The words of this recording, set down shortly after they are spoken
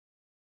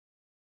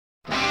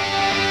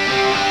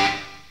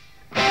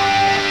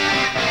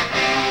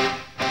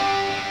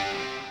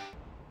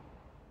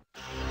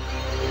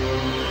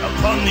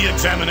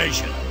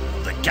examination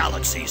of the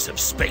galaxies of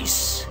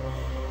space,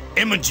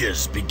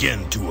 images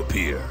begin to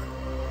appear.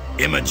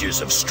 Images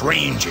of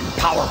strange and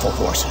powerful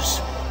forces.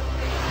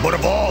 But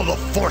of all the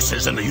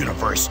forces in the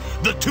universe,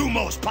 the two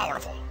most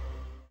powerful.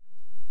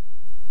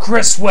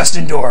 Chris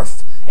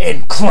Westendorff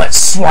and Clint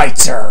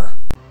Schweitzer.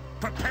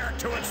 Prepare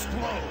to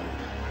explode.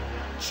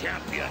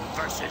 Champion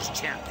versus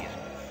champion.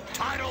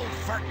 Title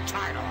for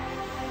title.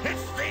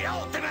 It's the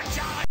ultimate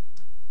challenge.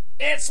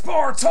 It's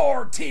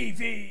Sportor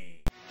TV.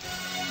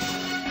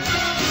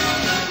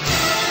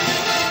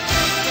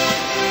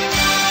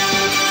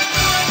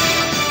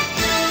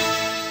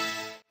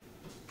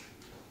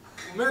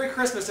 Merry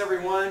Christmas,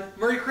 everyone.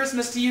 Merry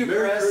Christmas to you, Chris.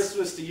 Merry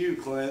Christmas to you,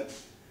 Clint.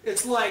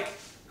 It's like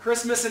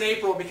Christmas in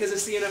April because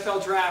it's the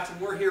NFL draft and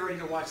we're here ready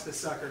to watch this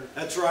sucker.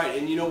 That's right,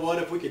 and you know what?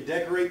 If we could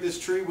decorate this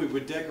tree, we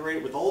would decorate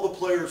it with all the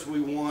players we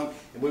want,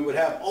 and we would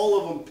have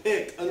all of them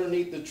picked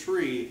underneath the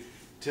tree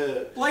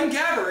to... Blaine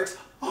Gabbert.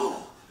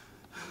 Oh!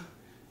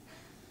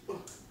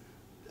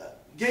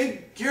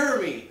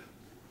 Jeremy!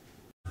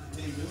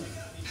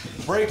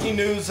 Breaking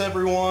news,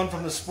 everyone,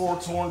 from the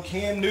Sports Horn.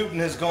 Cam Newton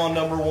has gone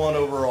 #1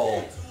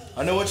 overall.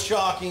 I know it's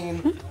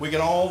shocking. We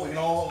can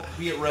all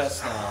be at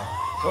rest now.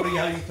 Cody,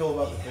 how do you feel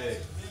about the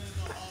pick?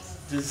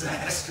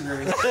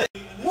 Disastrous.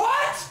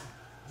 What?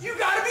 You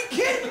gotta be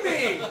kidding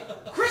me!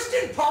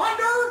 Kristen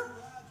Ponder?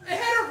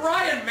 Ahead of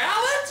Ryan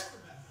Mallett?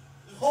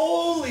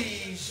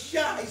 Holy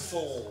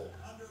scheissel!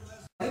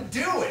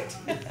 Do it!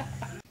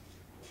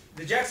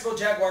 The Jacksonville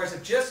Jaguars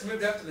have just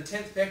moved up to the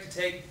 10th pick to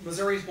take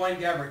Missouri's Blaine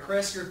Gabbert.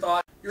 Chris, your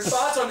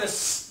thoughts on this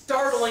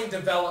startling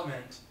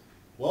development?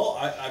 Well,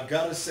 I've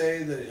got to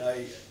say that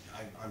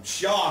I'm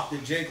shocked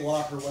that Jake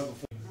Locker went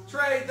before.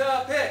 Trade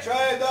the pick!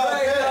 Trade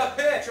the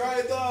pick!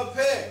 Trade the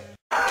pick!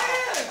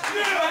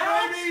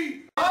 Yeah,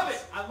 baby! Love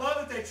it! I love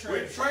that they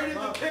traded. We traded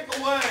the pick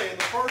away in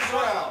the first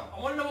round. I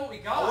want to know what we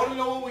got. I want to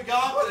know what we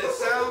got, but it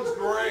sounds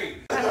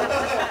great.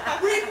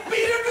 We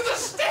beat him to the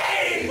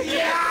stage!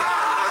 Yeah!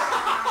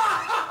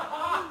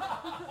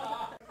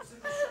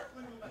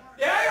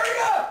 Yeah, here we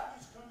go!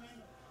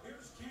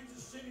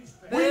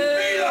 We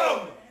beat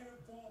them!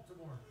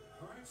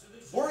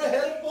 We're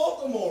ahead of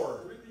Baltimore.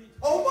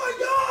 Oh my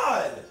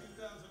God!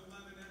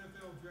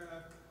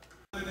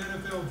 2011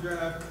 NFL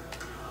draft.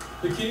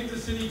 The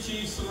Kansas City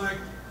Chiefs select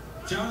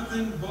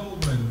Jonathan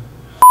Baldwin.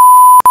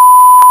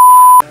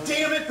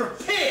 Damn it for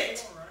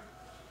Pitt!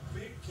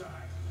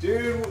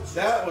 Dude,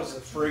 that was a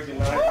freaking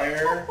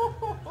nightmare.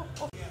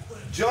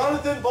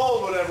 Jonathan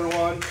Baldwin,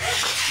 everyone.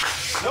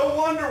 No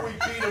wonder we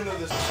beat him to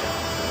this.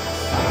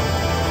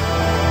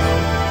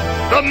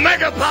 The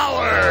Mega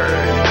Power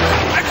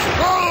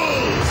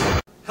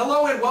explodes!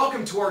 Hello and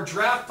welcome to our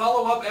draft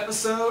follow-up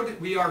episode.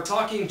 We are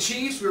talking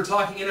Chiefs, we were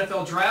talking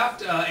NFL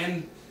draft,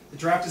 and the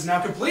draft is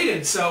now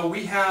completed, so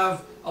we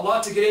have a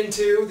lot to get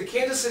into. The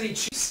Kansas City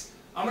Chiefs,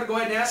 I'm going to go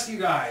ahead and ask you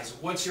guys,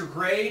 what's your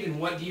grade and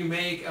what do you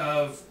make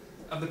of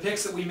the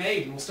picks that we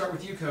made? And we'll start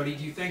with you, Cody.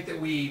 Do you think that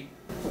we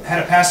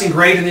had a passing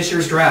grade in this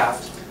year's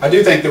draft? I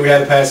do think that we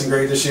had a passing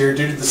grade this year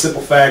due to the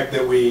simple fact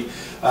that we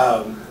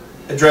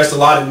addressed a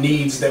lot of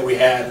needs that we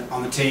had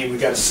on the team. We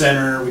got a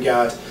center, we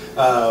got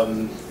a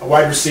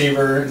wide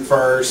receiver in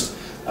first,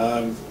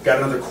 got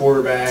another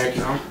quarterback.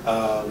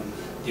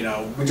 You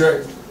know, we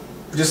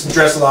just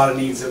addressed a lot of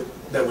needs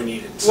that we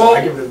needed. So well,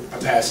 I give it a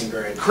passing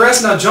grade.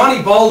 Chris, now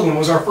Johnny Baldwin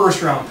was our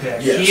first round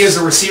pick. Yes. He is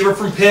a receiver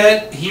from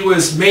Pitt. He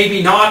was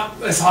maybe not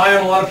as high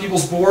on a lot of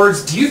people's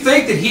boards. Do you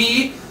think that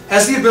he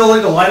has the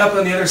ability to line up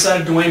on the other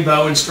side of Dwayne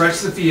Bowe and stretch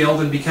the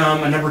field and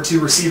become a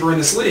 #2 receiver in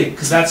this league?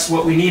 Because that's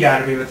what we need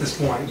out of him at this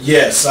point.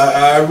 Yes,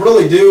 I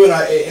really do.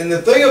 And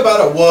the thing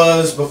about it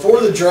was, before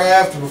the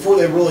draft, before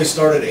they really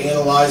started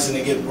analyzing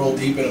and getting real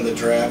deep into the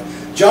draft,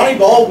 Johnny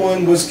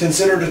Baldwin was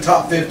considered a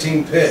top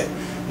 15 pick.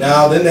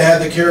 Now, then they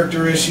had the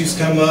character issues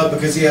come up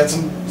because he had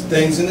some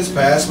things in his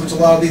past, which a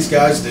lot of these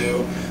guys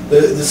do.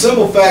 The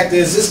simple fact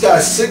is, this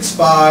guy's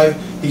 6'5",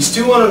 he's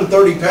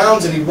 230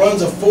 pounds, and he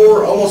runs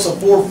almost a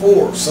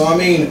 4.4. So, I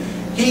mean,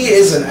 he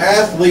is an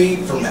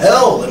athlete from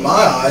hell in my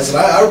eyes, and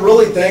I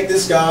really think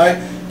this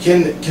guy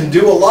can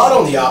do a lot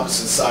on the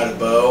opposite side of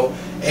Bowe.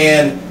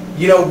 And,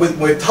 you know,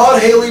 with Todd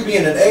Haley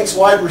being an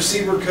ex-wide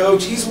receiver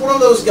coach, he's one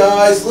of those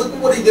guys, look at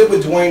what he did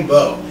with Dwayne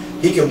Bowe.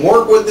 He can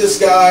work with this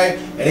guy,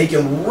 and he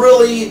can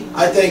really,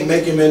 I think,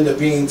 make him into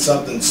being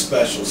something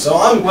special. So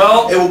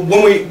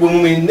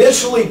when we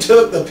initially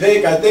took the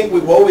pick, I think we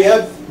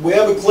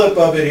have a clip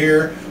of it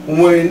here.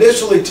 When we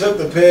initially took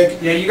the pick,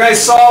 yeah, you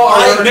guys saw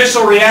our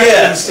initial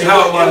reactions to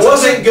how it was. It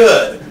wasn't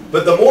good,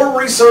 but the more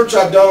research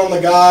I've done on the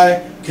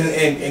guy,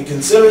 and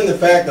considering the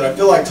fact that I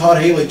feel like Todd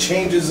Haley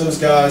changes those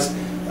guys,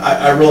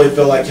 I really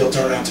feel like he'll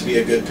turn out to be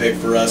a good pick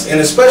for us,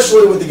 and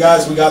especially with the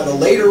guys we got in the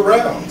later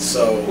rounds.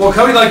 So, well,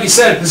 Cody, like you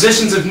said,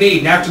 positions of need.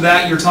 And after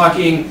that, you're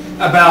talking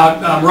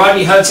about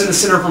Rodney Hudson, the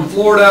center from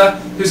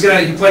Florida,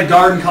 he played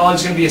guard in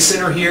college, going to be a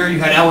center here. You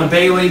had Allen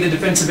Bailey, the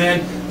defensive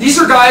end. These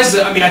are guys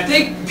that, I mean, I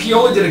think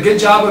Pioli did a good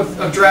job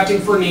of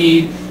drafting for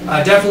need.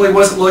 Definitely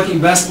wasn't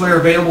looking best player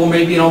available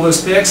maybe in all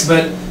those picks,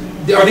 but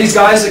are these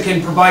guys that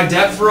can provide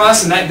depth for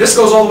us? And this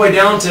goes all the way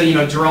down to, you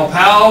know, Jarrell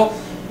Powell,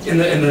 in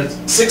the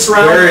 6th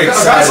round. Very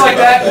Guys like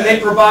that, that. can they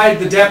provide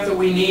the depth that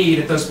we need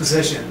at those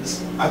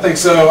positions? I think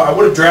so. I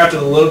would have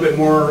drafted a little bit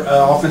more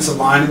offensive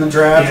line in the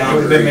draft. Yeah, That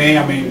would have been me.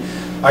 I mean,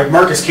 like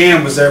Marcus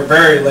Cannon was there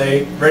very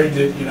late, ready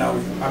to,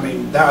 I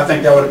mean, I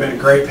think that would have been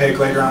a great pick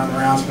later on in the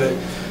rounds, but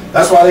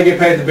that's why they get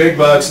paid the big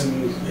bucks,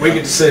 and we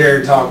get to sit here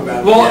and talk about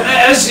it. Well,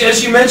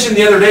 as you mentioned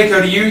the other day,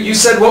 Cody, you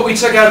said what we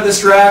took out of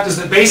this draft is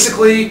that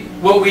basically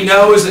what we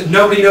know is that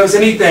nobody knows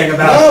anything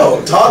about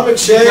No, Todd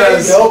McShay,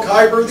 Mel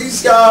Kiper,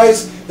 these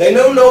guys, they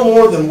know no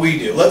more than we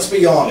do. Let's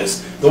be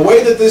honest. The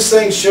way that this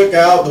thing shook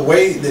out, the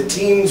way the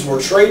teams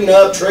were trading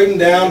up, trading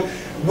down.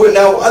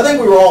 Now, I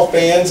think we were all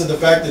fans of the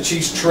fact that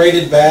Chiefs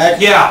traded back.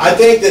 Yeah. I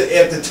think that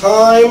at the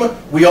time,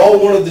 we all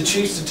wanted the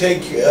Chiefs to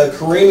take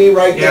Karimi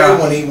right there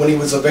when he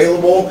was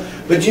available.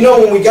 But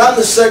when we got in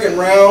the 2nd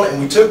round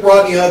and we took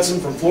Rodney Hudson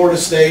from Florida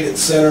State at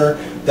center,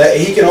 that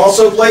he can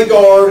also play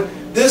guard.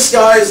 This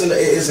guy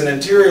is an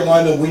interior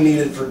lineman we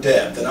needed for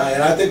depth, and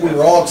I think we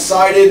were all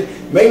excited.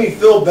 Made me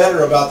feel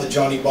better about the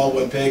Johnny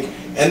Baldwin pick.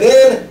 And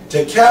then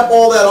to cap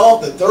all that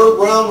off, the 3rd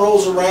round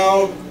rolls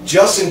around.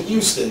 Justin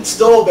Houston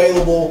still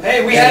available.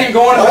 Hey, we had him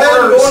going in the first. I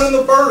had him first. going in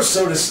the first,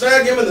 so to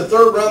snag him in the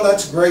 3rd round,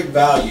 that's great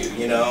value.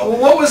 Well,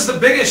 what was the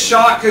biggest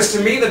shock? Because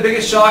to me, the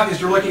biggest shock as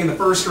you're looking in the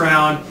 1st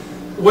round,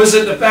 was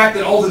it the fact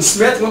that Alden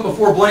Smith went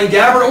before Blaine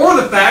Gabbert, or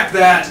the fact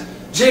that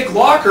Jake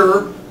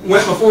Locker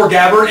went before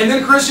Gabbert, and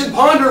then Christian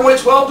Ponder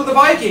went 12 to the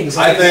Vikings?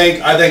 I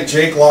think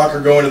Jake Locker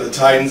going to the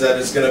Titans, that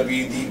is going to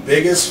be the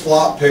biggest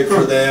flop pick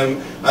for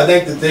them. I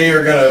think that they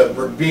are going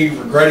to be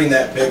regretting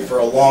that pick for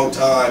a long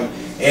time.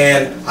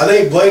 And I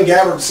think Blaine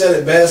Gabbert said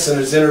it best in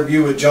his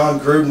interview with John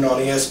Gruden on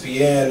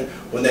ESPN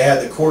when they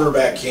had the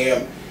quarterback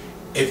camp.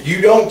 If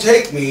you don't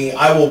take me,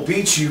 I will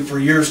beat you for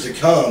years to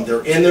come.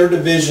 They're in their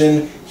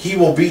division. He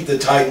will beat the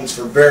Titans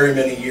for very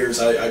many years,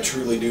 I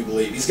truly do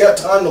believe. He's got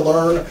time to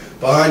learn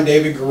behind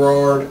David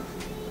Garrard.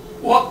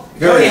 Well,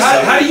 Cody,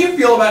 how do you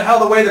feel about how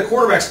the way the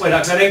quarterbacks played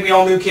out? Because I think we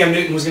all knew Cam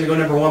Newton was going to go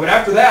number 1, but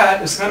after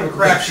that, it's kind of a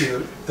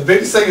crapshoot. The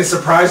biggest thing that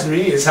surprised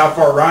me is how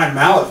far Ryan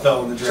Mallett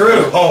fell in the draft.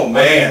 True. Oh,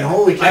 man. I mean,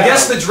 holy cow. I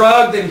guess the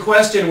drug in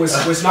question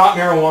was not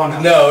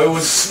marijuana. No, it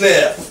was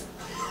sniff.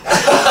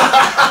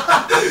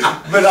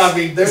 But I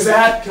mean, there's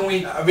that. Can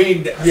we? I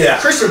mean, yeah.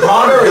 Christian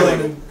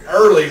Ponder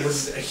early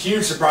was a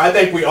huge surprise. I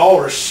think we all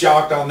were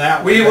shocked on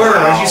that one. We were.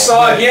 As you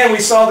saw again, we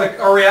saw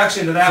our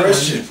reaction to that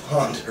Christian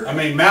one. Ponder. I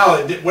mean,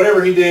 Mallett,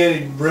 whatever he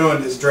did, he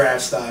ruined his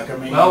draft stock. I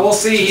mean, well, we'll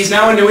see. He's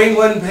now in New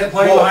England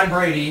playing behind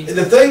Brady.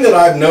 The thing that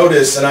I've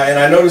noticed, and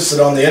I noticed it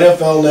on the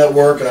NFL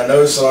Network, and I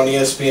noticed it on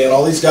ESPN,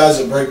 all these guys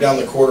that break down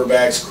the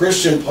quarterbacks,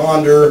 Christian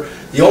Ponder,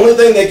 the only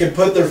thing they could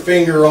put their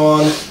finger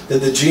on that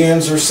the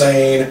GMs are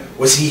saying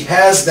was he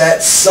has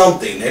that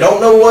something. They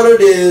don't know what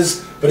it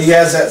is, but he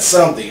has that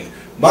something.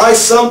 My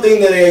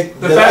something that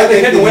I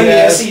think couldn't win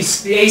the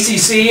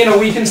ACC in a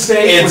weekend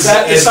state, was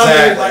that something?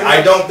 Exactly.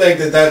 I don't think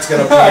that that's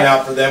going to pan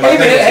out for them.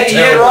 Hey, he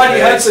had Rodney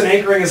Hudson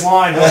anchoring his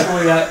line.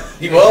 Hopefully that.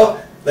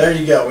 Well, there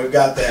you go. We've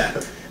got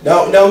that.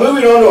 Now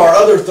moving on to our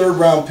other 3rd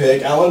round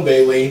pick, Alan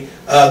Bailey.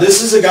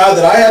 This is a guy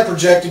that I had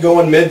projected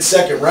going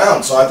mid-2nd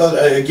round. So I thought,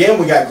 again,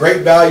 we got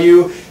great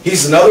value.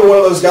 He's another one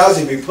of those guys,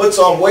 if he puts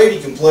on weight, he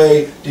can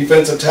play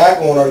defensive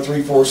tackle in our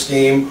 3-4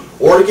 scheme,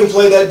 or he can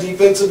play that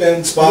defensive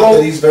end spot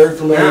that he's very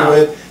familiar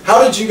with.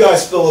 How did you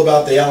guys feel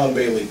about the Alan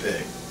Bailey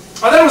pick?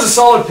 I thought it was a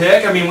solid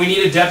pick. I mean, we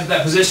needed depth at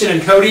that position.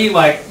 And Cody,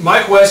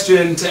 my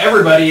question to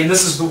everybody, and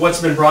this is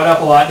what's been brought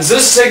up a lot, does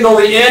this signal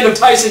the end of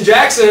Tyson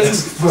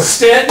Jackson's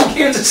stint in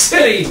Kansas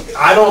City?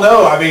 I don't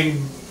know. I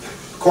mean,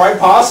 quite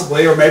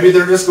possibly, or maybe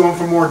they're just going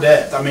for more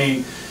depth. I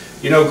mean,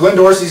 Glenn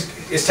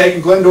it's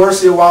taking Glenn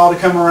Dorsey a while to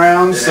come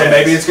around, so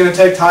maybe it's going to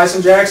take Tyson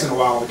Jackson a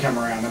while to come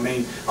around. I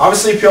mean,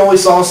 obviously Pioli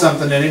saw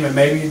something in him, and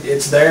maybe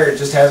it's there, it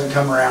just hasn't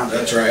come around.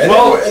 That's right.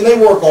 And they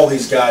work all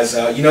these guys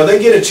out. They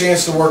get a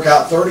chance to work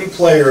out 30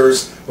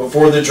 players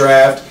before the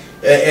draft,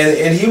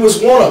 and he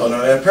was one of them.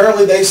 And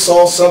apparently they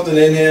saw something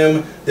in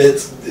him that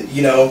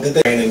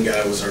the training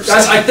guy was our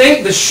Guys, I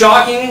think the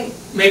shocking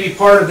maybe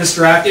part of this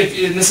draft,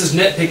 and this is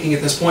nitpicking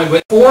at this point,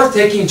 but 4th,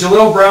 taking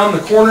Jaleel Brown,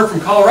 the corner from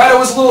Colorado,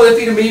 was a little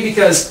iffy to me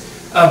because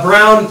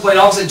Brown played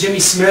opposite Jimmy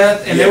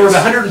Smith, and they were the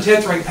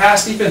 110th ranked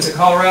pass defense at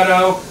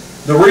Colorado.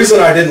 The reason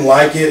I didn't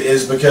like it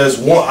is because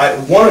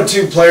one or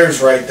two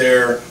players right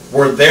there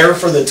were there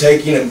for the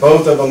taking, and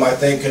both of them I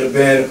think could have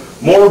been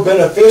more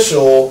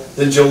beneficial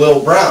than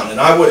Jaleel Brown. And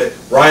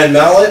Ryan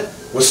Mallett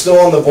was still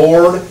on the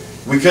board.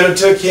 We could have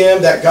took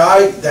him. That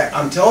guy,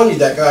 I'm telling you,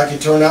 that guy could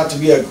turn out to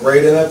be a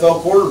great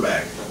NFL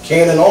quarterback.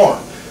 Cannon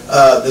arm.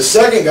 The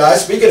second guy,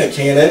 speaking of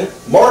Cannon,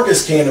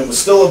 Marcus Cannon was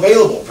still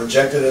available,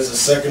 projected as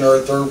a 2nd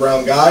or a 3rd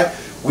round guy.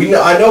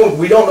 I know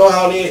we don't know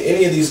how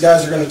any of these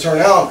guys are going to turn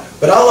out,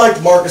 but I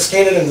liked Marcus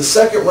Cannon in the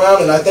 2nd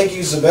round, and I think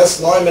he's the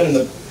best lineman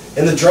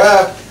in the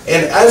draft.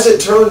 And as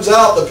it turns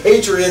out, the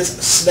Patriots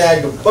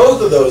snagged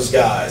both of those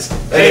guys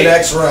in the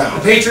next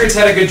round. The Patriots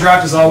had a good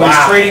draft as always,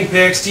 trading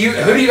picks. Who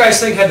do you guys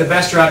think had the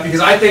best draft? Because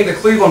I think the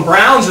Cleveland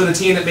Browns are the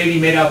team that maybe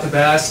made out the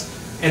best.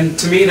 And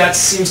to me, that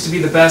seems to be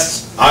the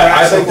best.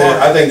 I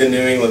think the New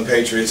England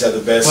Patriots had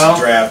the best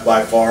draft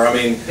by far. I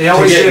mean, they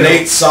always to get do.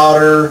 Nate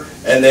Sauter,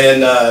 and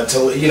then to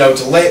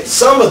land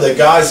some of the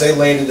guys they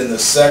landed in the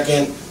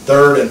 2nd,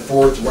 3rd, and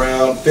 4th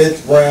round,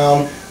 5th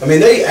round. I mean,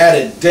 they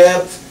added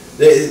depth.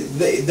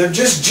 They're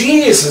just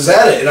geniuses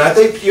at it, and I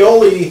think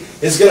Pioli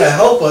is going to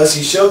help us.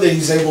 He showed that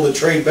he's able to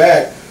trade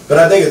back. But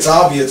I think it's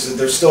obvious that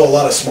there's still a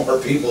lot of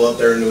smart people up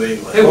there in New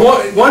England. Hey,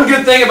 one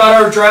good thing about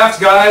our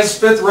draft, guys,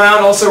 5th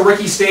round, also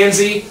Ricky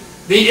Stanzi,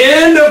 the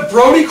end of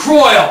Brody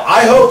Croyle.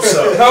 I hope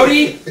so.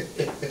 Cody,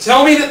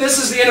 tell me that this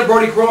is the end of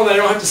Brody Croyle and that I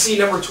don't have to see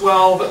number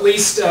 12, at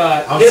least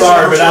I'm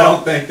sorry, but I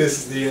don't think this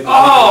is the end of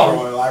Brody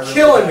Croyle. Oh,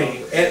 killing me.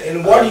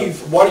 And why do you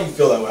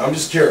feel that way? I'm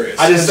just curious.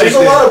 There's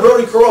a lot of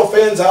Brody Croyle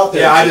fans out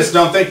there. Yeah, I just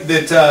don't think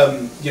that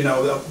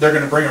they're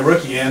going to bring a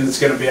rookie in that's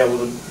going to be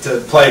able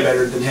to play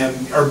better than him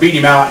or beat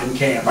him out in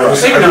camp. I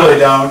really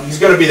don't. He's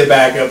going to be the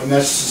backup, and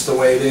that's just the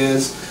way it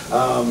is.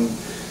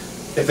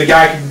 If the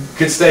guy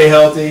could stay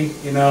healthy,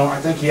 I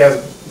think he has.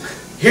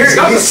 He's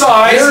got the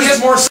size. He has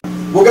more.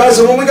 Well, guys,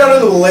 so when we got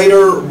into the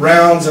later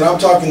rounds, and I'm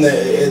talking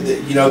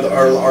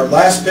our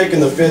last pick in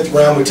the 5th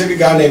round, we took a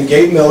guy named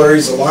Gabe Miller.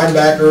 He's a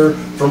linebacker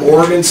from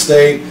Oregon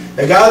State,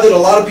 a guy that a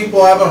lot of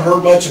people haven't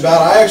heard much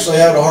about. I actually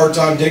had a hard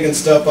time digging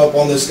stuff up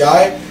on this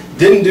guy.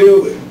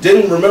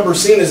 Didn't remember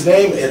seeing his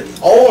name at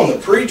all on the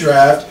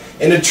pre-draft.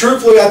 And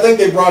truthfully, I think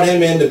they brought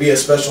him in to be a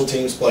special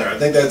teams player. I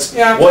think that's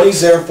what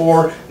he's there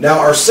for. Now,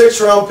 our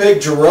 6th round pick,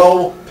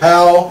 Jarrell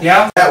Powell,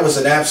 that was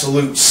an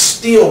absolute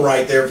steal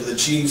right there for the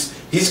Chiefs.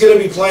 He's going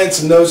to be playing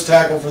some nose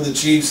tackle for the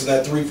Chiefs in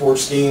that 3-4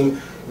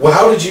 scheme. Well,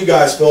 how did you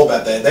guys feel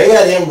about that? They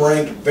had him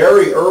ranked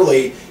very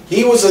early.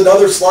 He was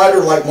another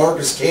slider like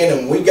Marcus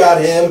Cannon. We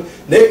got him.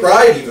 Nick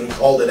Wright even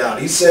called it out.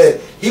 He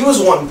said he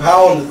was wanting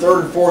Powell in the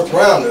 3rd and 4th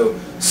round.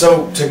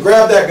 So to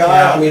grab that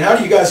guy, I mean, how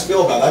do you guys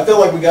feel about it? I feel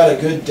like we got a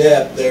good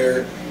depth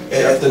there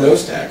at the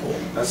nose tackle.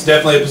 That's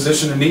definitely a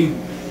position to need.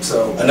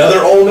 So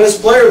another Ole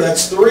Miss player.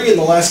 That's 3 in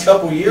the last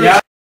couple of years. Yeah.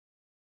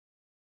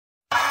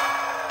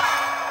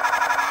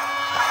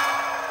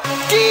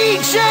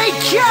 DJ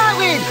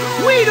Khaled,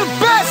 we the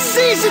best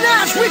season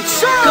has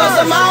returned. Cause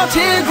I'm out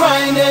here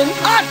grinding.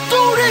 I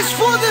do this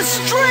for the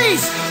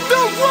streets,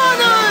 the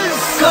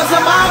runners. Cause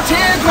I'm out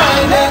here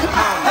grinding.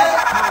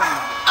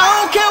 I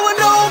don't care what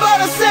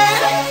nobody say,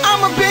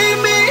 I'ma be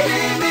me.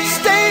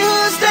 Stay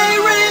hood, stay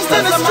raised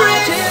in the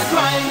streets.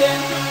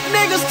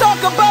 Niggas talk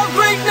about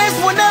greatness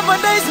whenever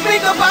they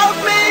speak about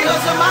me.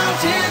 Cause I'm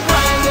out here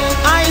grinding.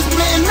 I ain't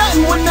splitting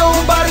nothing with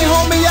nobody,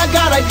 homie. I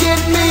gotta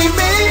get me.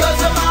 Cause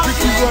I'm out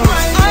here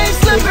grinding. I ain't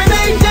slipping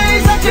 8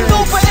 days, I can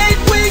go for 8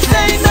 weeks.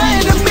 Ain't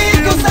nothing to me,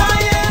 cause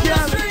I am the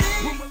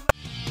street.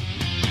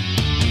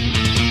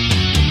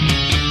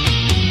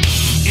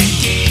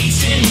 Engage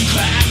in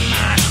crime,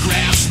 I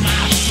grasp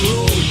my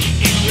throat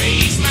and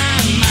raise my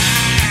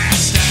mind,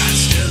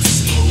 starts to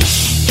smoke.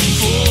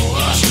 For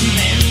us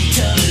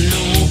mental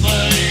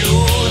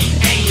overload,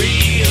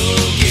 angry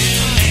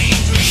again,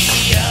 angry.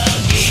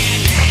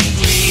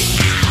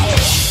 Ow.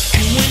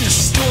 And when the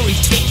story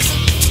takes a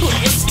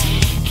twist,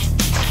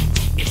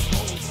 it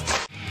holds.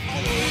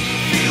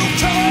 Feel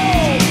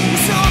cold,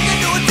 something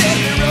to a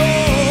deadly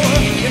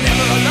road. You're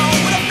never alone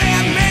with a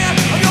man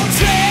on your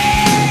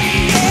trail.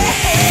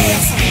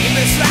 In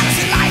this life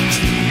is light,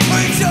 or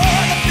enjoy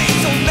the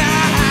things on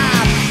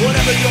night.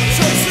 Whatever your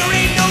choice, there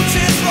ain't no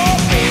chance for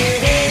me.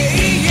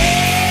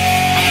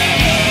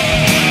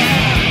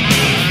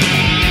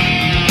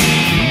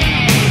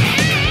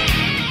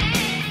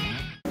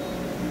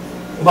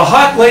 The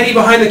hot lady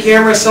behind the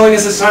camera is telling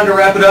us it's time to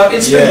wrap it up.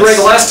 It's been great.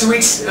 The last 2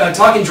 weeks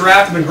talking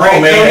draft have been great.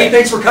 Cody,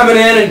 thanks for coming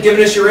in and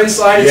giving us your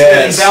insight. It's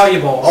been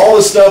invaluable. All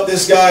the stuff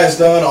this guy has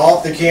done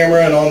off the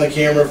camera and on the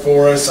camera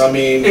for us. I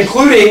mean,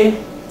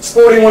 including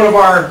sporting one of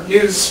our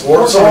new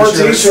sports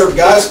t-shirt.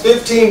 Guys,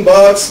 $15.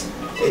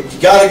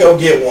 You got to go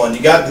get one.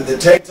 You got the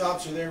tank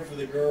tops are there for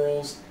the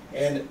girls.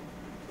 And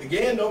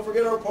again, don't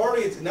forget our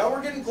party. Now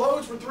we're getting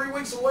close. We're 3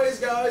 weeks away,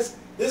 guys.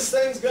 This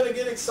thing's going to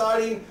get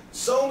exciting.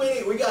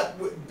 We got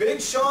Big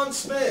Sean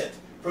Smith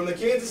from the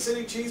Kansas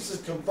City Chiefs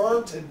is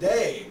confirmed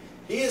today.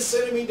 He is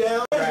sending me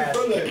down.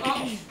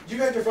 You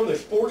guys are from the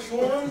sports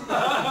forum?